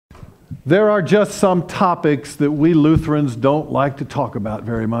There are just some topics that we Lutherans don't like to talk about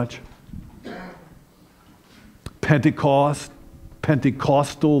very much. Pentecost,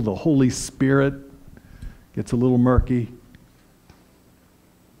 Pentecostal, the Holy Spirit gets a little murky.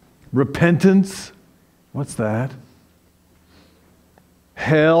 Repentance, what's that?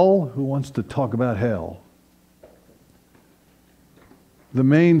 Hell, who wants to talk about hell? The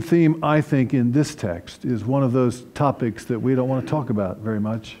main theme, I think, in this text is one of those topics that we don't want to talk about very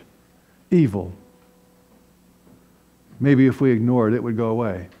much. Evil. Maybe if we ignore it, it would go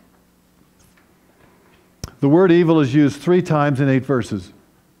away. The word evil is used 3 times in 8 verses.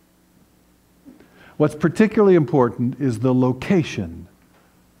 What's particularly important is the location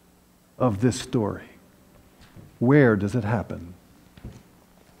of this story. Where does it happen?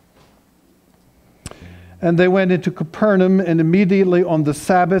 And they went into Capernaum, and immediately on the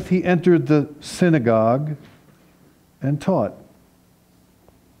Sabbath he entered the synagogue and taught.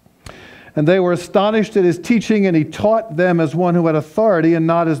 And they were astonished at his teaching, and he taught them as one who had authority and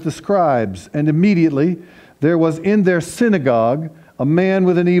not as the scribes. And immediately there was in their synagogue a man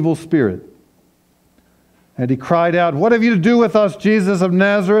with an evil spirit. And he cried out, "What have you to do with us, Jesus of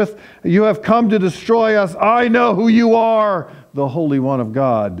Nazareth? You have come to destroy us. I know who you are, the Holy One of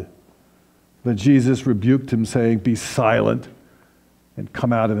God." But Jesus rebuked him, saying, "Be silent and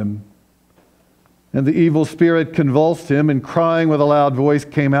come out of him." And the evil spirit convulsed him, and crying with a loud voice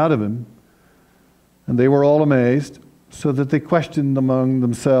came out of him. And they were all amazed, so that they questioned among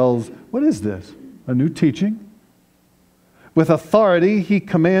themselves, "What is this? A new teaching? With authority he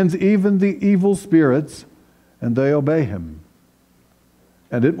commands even the evil spirits, and they obey him."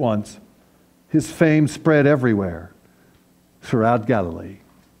 And at once his fame spread everywhere throughout Galilee.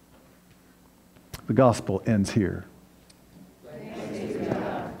 The gospel ends here.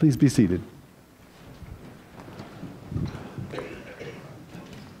 Please be seated.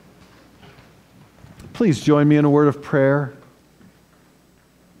 Please join me in a word of prayer.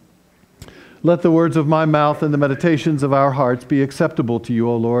 Let the words of my mouth and the meditations of our hearts be acceptable to you,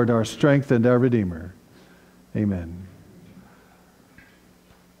 O Lord, our strength and our Redeemer. Amen.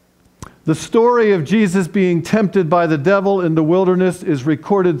 The story of Jesus being tempted by the devil in the wilderness is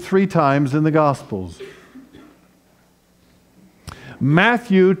recorded 3 times in the Gospels.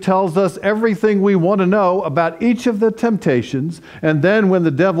 Matthew tells us everything we want to know about each of the temptations, and then when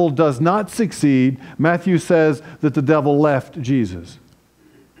the devil does not succeed, Matthew says that the devil left Jesus.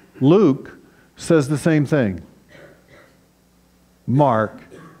 Luke says the same thing. Mark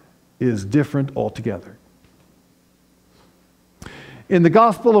is different altogether. In the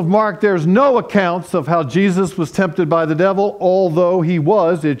Gospel of Mark, there's no accounts of how Jesus was tempted by the devil, although he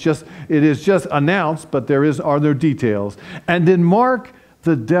was. It is just announced, but are there details. And in Mark,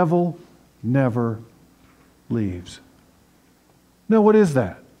 the devil never leaves. Now, what is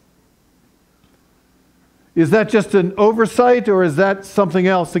that? Is that just an oversight, or is that something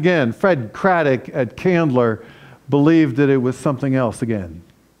else again? Fred Craddock at Candler believed that it was something else again.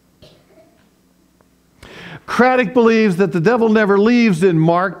 Craddock believes that the devil never leaves in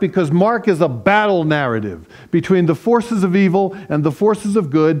Mark because Mark is a battle narrative between the forces of evil and the forces of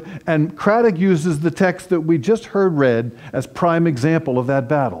good, and Craddock uses the text that we just heard read as prime example of that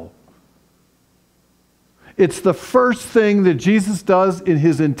battle. It's the first thing that Jesus does in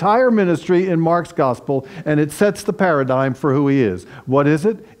his entire ministry in Mark's gospel, and it sets the paradigm for who he is. What is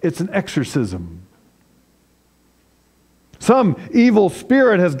it? It's an exorcism. Some evil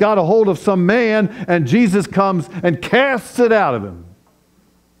spirit has got a hold of some man, and Jesus comes and casts it out of him.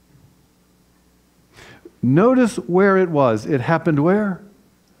 Notice where it was. It happened where?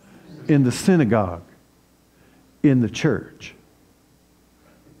 In the synagogue, in the church.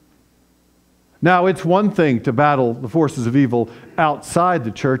 Now, it's one thing to battle the forces of evil outside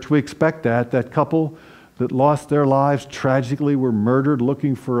the church. We expect that. That couple that lost their lives tragically, were murdered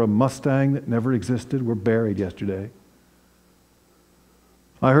looking for a Mustang that never existed, were buried yesterday.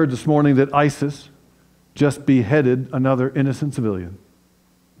 I heard this morning that ISIS just beheaded another innocent civilian.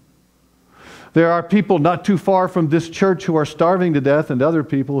 There are people not too far from this church who are starving to death, and other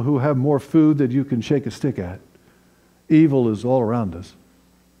people who have more food than you can shake a stick at. Evil is all around us.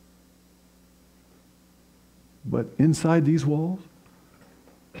 But inside these walls,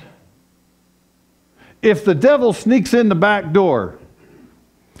 if the devil sneaks in the back door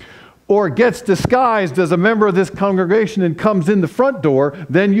or gets disguised as a member of this congregation and comes in the front door,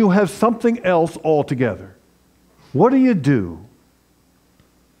 then you have something else altogether. What do you do?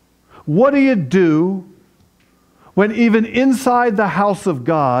 What do you do when even inside the house of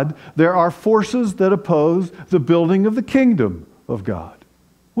God there are forces that oppose the building of the kingdom of God?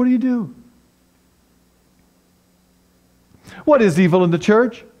 What do you do? What is evil in the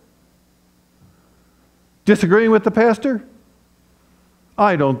church? Disagreeing with the pastor?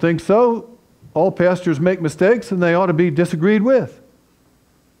 I don't think so. All pastors make mistakes and they ought to be disagreed with.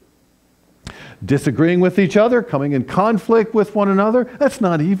 Disagreeing with each other, coming in conflict with one another, that's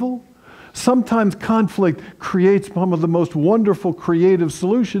not evil. Sometimes conflict creates some of the most wonderful creative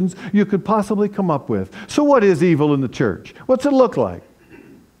solutions you could possibly come up with. So what is evil in the church? What's it look like?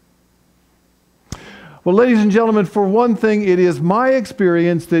 Well, ladies and gentlemen, for one thing, it is my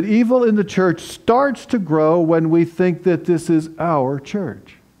experience that evil in the church starts to grow when we think that this is our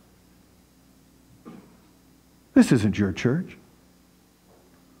church. This isn't your church.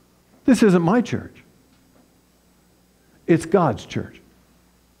 This isn't my church. It's God's church.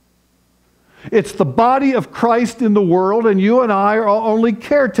 It's the body of Christ in the world, and you and I are only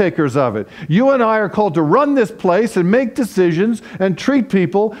caretakers of it. You and I are called to run this place and make decisions and treat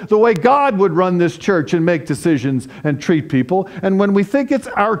people the way God would run this church and make decisions and treat people. And when we think it's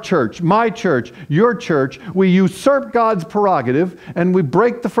our church, my church, your church, we usurp God's prerogative and we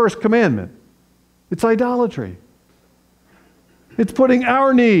break the first commandment. It's idolatry. It's putting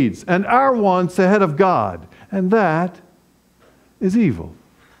our needs and our wants ahead of God, and that is evil.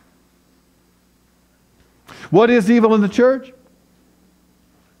 What is evil in the church?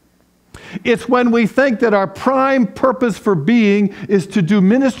 It's when we think that our prime purpose for being is to do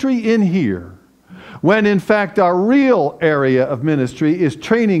ministry in here, when in fact our real area of ministry is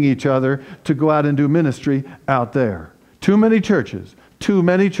training each other to go out and do ministry out there. Too many churches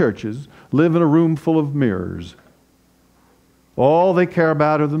live in a room full of mirrors. All they care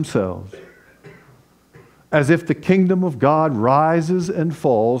about are themselves, as if the kingdom of God rises and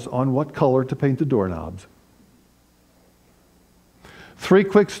falls on what color to paint the doorknobs. 3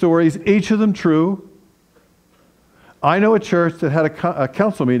 quick stories, each of them true. I know a church that had a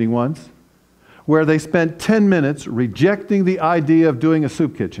council meeting once where they spent 10 minutes rejecting the idea of doing a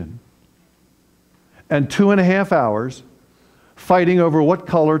soup kitchen and 2.5 hours fighting over what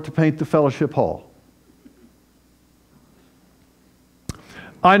color to paint the fellowship hall.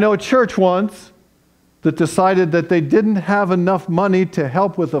 I know a church once that decided that they didn't have enough money to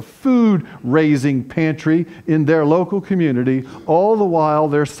help with a food-raising pantry in their local community, all the while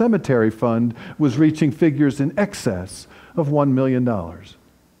their cemetery fund was reaching figures in excess of $1 million.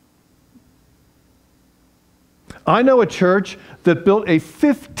 I know a church that built a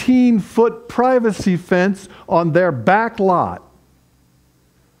 15-foot privacy fence on their back lot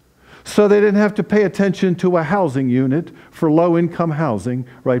so they didn't have to pay attention to a housing unit for low-income housing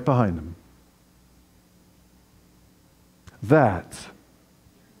right behind them. That's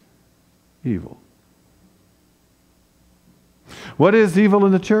evil. What is evil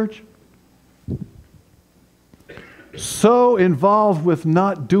in the church? So involved with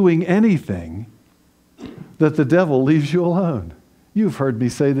not doing anything that the devil leaves you alone. You've heard me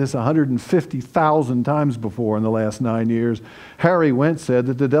say this 150,000 times before in the last 9 years. Harry Wentz said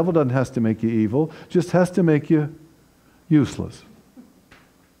that the devil doesn't have to make you evil, just has to make you useless.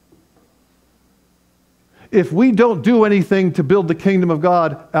 If we don't do anything to build the kingdom of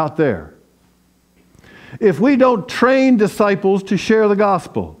God out there, if we don't train disciples to share the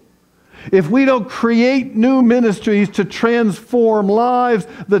gospel, if we don't create new ministries to transform lives,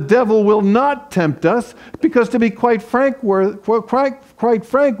 the devil will not tempt us, because to be quite frank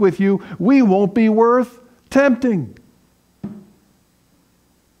with you, we won't be worth tempting. Do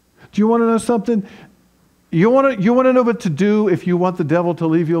you want to know something? You want to know what to do if you want the devil to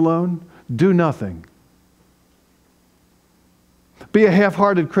leave you alone? Do nothing. Be a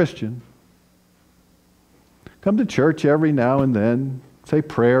half-hearted Christian. Come to church every now and then. Say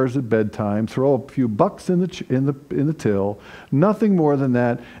prayers at bedtime. Throw a few bucks in the till. Nothing more than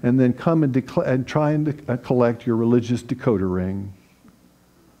that. And then come and try and collect your religious decoder ring.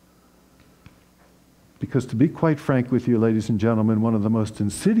 Because to be quite frank with you, ladies and gentlemen, one of the most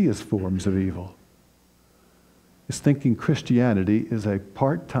insidious forms of evil is thinking Christianity is a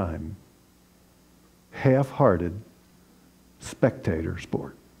part-time, half-hearted spectator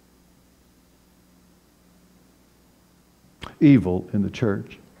sport. Evil in the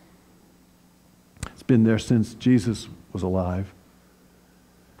church. It's been there since Jesus was alive.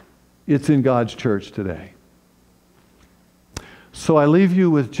 It's in God's church today. So I leave you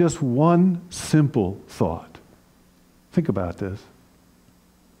with just one simple thought. Think about this.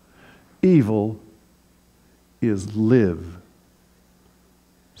 Evil is live,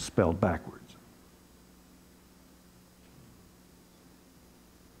 spelled backwards.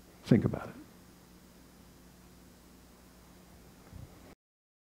 Think about it.